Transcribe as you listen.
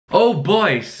Oh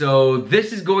boy, so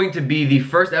this is going to be the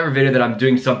first ever video that I'm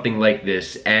doing something like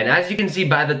this, and as you can see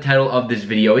by the title of this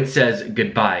video, it says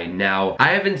goodbye. Now,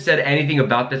 I haven't said anything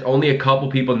about this, only a couple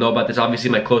people know about this, obviously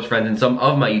my close friends and some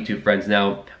of my YouTube friends.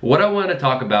 Now, what I want to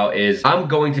talk about is I'm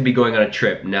going to be going on a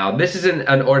trip. Now, this isn't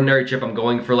an ordinary trip. I'm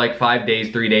going for like 5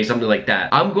 days, 3 days, something like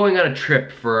that. I'm going on a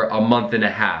trip for a month and a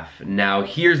half. Now,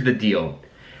 here's the deal.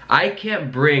 I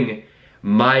can't bring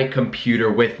my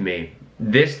computer with me.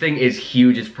 This thing is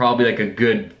huge. It's probably like a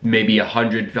good maybe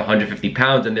 100 to 150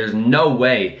 pounds, and there's no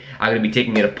way I'm gonna be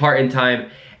taking it apart in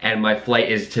time, and my flight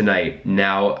is tonight.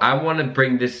 Now, I wanna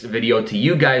bring this video to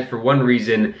you guys for one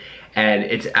reason, and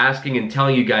it's asking and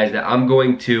telling you guys that I'm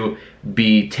going to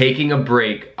be taking a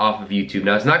break off of YouTube.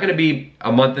 Now, it's not gonna be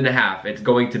a month and a half. It's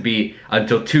going to be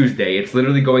until Tuesday. It's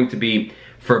literally going to be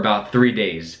for about 3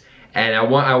 days. And I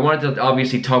wanted to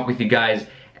obviously talk with you guys,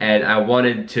 and I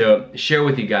wanted to share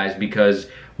with you guys because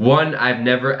one, I've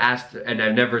never asked and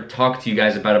I've never talked to you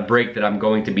guys about a break that I'm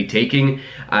going to be taking.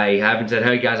 I haven't said,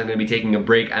 hey guys, I'm gonna be taking a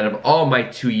break. Out of all my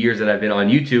 2 years that I've been on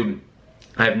YouTube,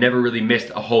 I've never really missed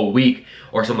a whole week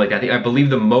or something like that. I believe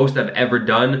the most I've ever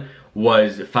done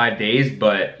was 5 days,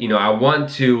 but you know, I want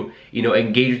to, you know,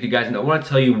 engage with you guys, and I want to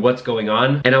tell you what's going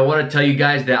on, and I want to tell you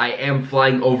guys that I am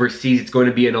flying overseas. It's going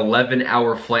to be an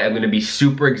 11-hour flight. I'm going to be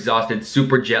super exhausted,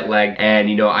 super jet lagged, and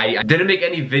you know, I didn't make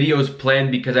any videos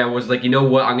planned because I was like, you know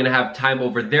what, I'm going to have time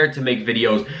over there to make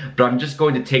videos, but I'm just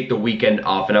going to take the weekend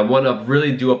off, and I want to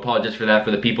really do apologize for that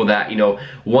for the people that, you know,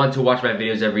 want to watch my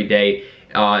videos every day.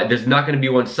 There's not going to be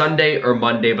one Sunday or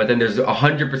Monday, but then there's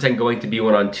 100% going to be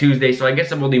one on Tuesday, so I guess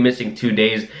I'm only missing 2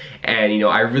 days, and you know,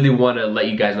 I really want to let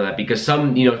you guys know that because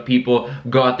some, you know, people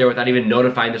go out there without even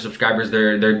notifying their subscribers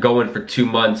they're going for 2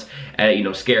 months, you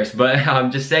know, scarce, but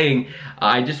I'm just saying,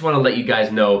 I just want to let you guys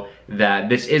know that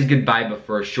this is goodbye, but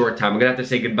for a short time. I'm gonna have to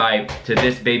say goodbye to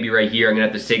this baby right here. I'm gonna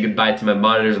have to say goodbye to my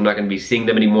monitors. I'm not gonna be seeing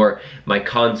them anymore. My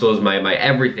consoles, my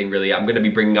everything really. I'm gonna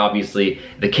be bringing obviously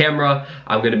the camera.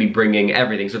 I'm gonna be bringing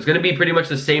everything. So it's gonna be pretty much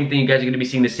the same thing. You guys are gonna be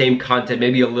seeing the same content,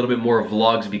 maybe a little bit more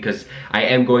vlogs because I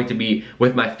am going to be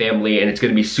with my family and it's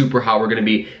gonna be super hot. We're gonna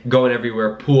be going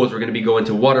everywhere, pools. We're gonna be going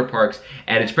to water parks,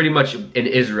 and it's pretty much in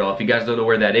Israel. If you guys don't know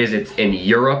where that is, it's in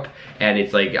Europe, and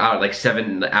it's like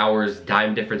 7 hours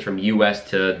time difference from US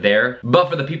to there. But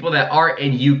for the people that are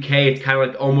in UK, it's kind of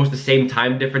like almost the same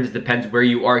time difference. It depends where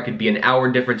you are. It could be an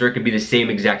hour difference or it could be the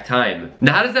same exact time.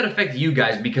 Now, how does that affect you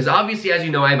guys? Because obviously, as you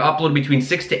know, I've uploaded between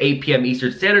 6 to 8 p.m.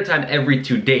 Eastern Standard Time every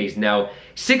 2 days. Now,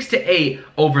 6 to 8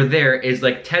 over there is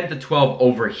like 10 to 12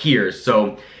 over here.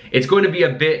 So it's going to be a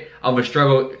bit of a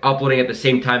struggle uploading at the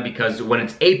same time because when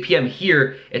it's 8 p.m.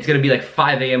 here, it's going to be like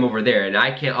 5 a.m. over there, and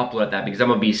I can't upload at that because I'm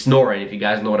going to be snoring, if you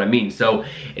guys know what I mean. So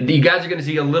you guys are going to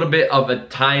see a little bit of a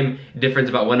time difference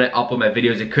about when I upload my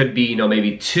videos. It could be, you know,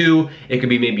 maybe 2, it could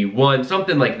be maybe 1,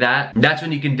 something like that. That's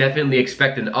when you can definitely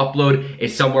expect an upload,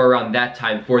 is somewhere around that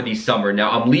time for the summer.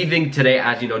 Now, I'm leaving today,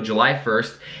 as you know, July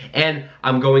 1st, and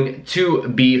I'm going to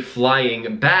be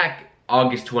flying back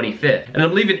August 25th. And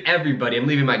I'm leaving everybody. I'm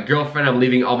leaving my girlfriend, I'm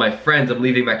leaving all my friends, I'm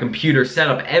leaving my computer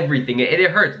setup, everything. It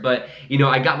hurts, but you know,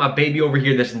 I got my baby over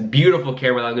here, this beautiful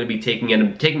camera that I'm gonna be taking, and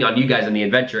I'm taking on you guys on the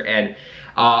adventure, and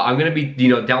I'm gonna be, you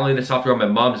know, downloading the software on my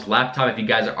mom's laptop. If you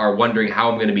guys are wondering how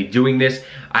I'm gonna be doing this,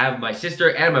 I have my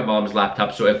sister and my mom's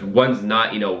laptop, so if one's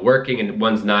not, you know, working and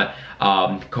one's not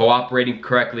cooperating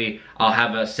correctly, I'll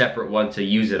have a separate one to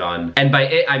use it on. And by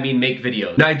it, I mean make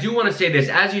videos. Now, I do want to say this,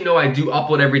 as you know, I do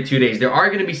upload every 2 days. There are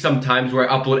going to be some times where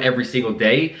I upload every single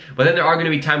day, but then there are going to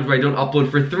be times where I don't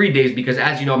upload for 3 days because,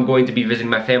 as you know, I'm going to be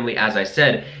visiting my family, as I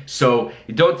said. So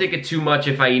don't take it too much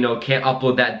if I, you know, can't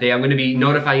upload that day. I'm going to be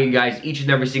notifying you guys each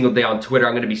and every single day on Twitter.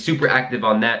 I'm going to be super active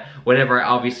on that whenever I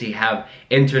obviously have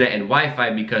internet and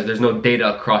Wi-Fi because there's no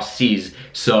data across seas.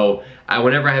 So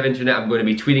whenever I have internet, I'm going to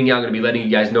be tweeting you. I'm going to be letting you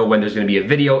guys know when there's going to be a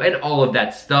video and all of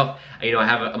that stuff. You know, I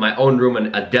have my own room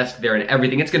and a desk there and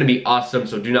everything. It's going to be awesome,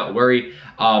 so do not worry.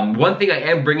 One thing I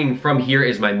am bringing from here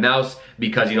is my mouse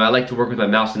because, you know, I like to work with my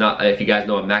mouse and not, if you guys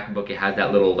know a MacBook, it has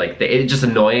that little, like, it's just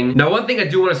annoying. Now, one thing I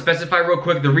do want to specify real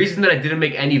quick, the reason that I didn't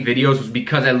make any videos was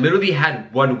because I literally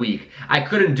had 1 week. I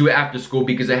couldn't do it after school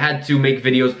because I had to make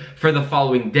videos for the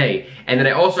following day. And then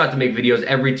I also had to make videos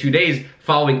every 2 days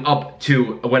following up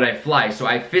to when I fly. So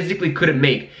I physically couldn't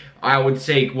make, I would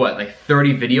say, what, like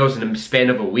 30 videos in the span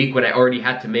of a week when I already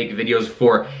had to make videos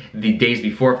for the days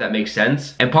before, if that makes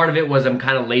sense. And part of it was I'm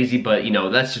kind of lazy, but you know,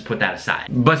 let's just put that aside.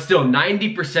 But still,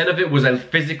 90% of it was I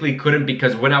physically couldn't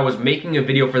because when I was making a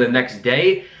video for the next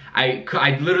day,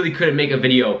 I literally couldn't make a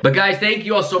video. But guys, thank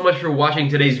you all so much for watching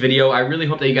today's video. I really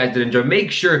hope that you guys did enjoy.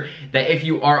 Make sure that if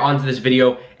you are onto this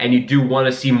video and you do want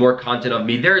to see more content of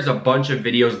me, there's a bunch of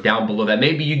videos down below that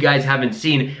maybe you guys haven't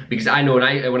seen, because I know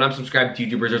when I'm subscribed to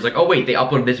YouTubers, there's like, oh wait, they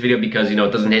uploaded this video because, you know,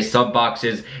 it doesn't hit sub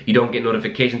boxes, you don't get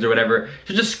notifications or whatever.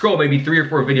 So just scroll maybe 3 or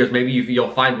 4 videos, maybe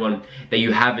you'll find one that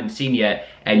you haven't seen yet,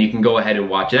 and you can go ahead and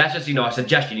watch it. That's just, you know, a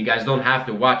suggestion. You guys don't have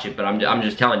to watch it, but I'm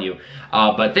just telling you.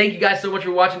 But thank you guys so much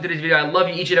for watching today's video. I love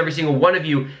you, each and every single one of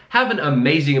you. Have an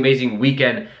amazing, amazing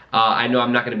weekend. I know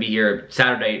I'm not going to be here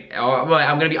Saturday. Well,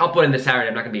 I'm going to be uploading this Saturday.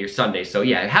 I'm not going to be here Sunday. So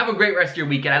yeah, have a great rest of your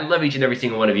weekend. I love each and every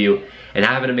single one of you. And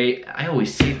have an amazing... I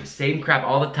always say the same crap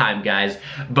all the time, guys.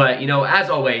 But, you know, as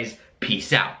always,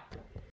 peace out.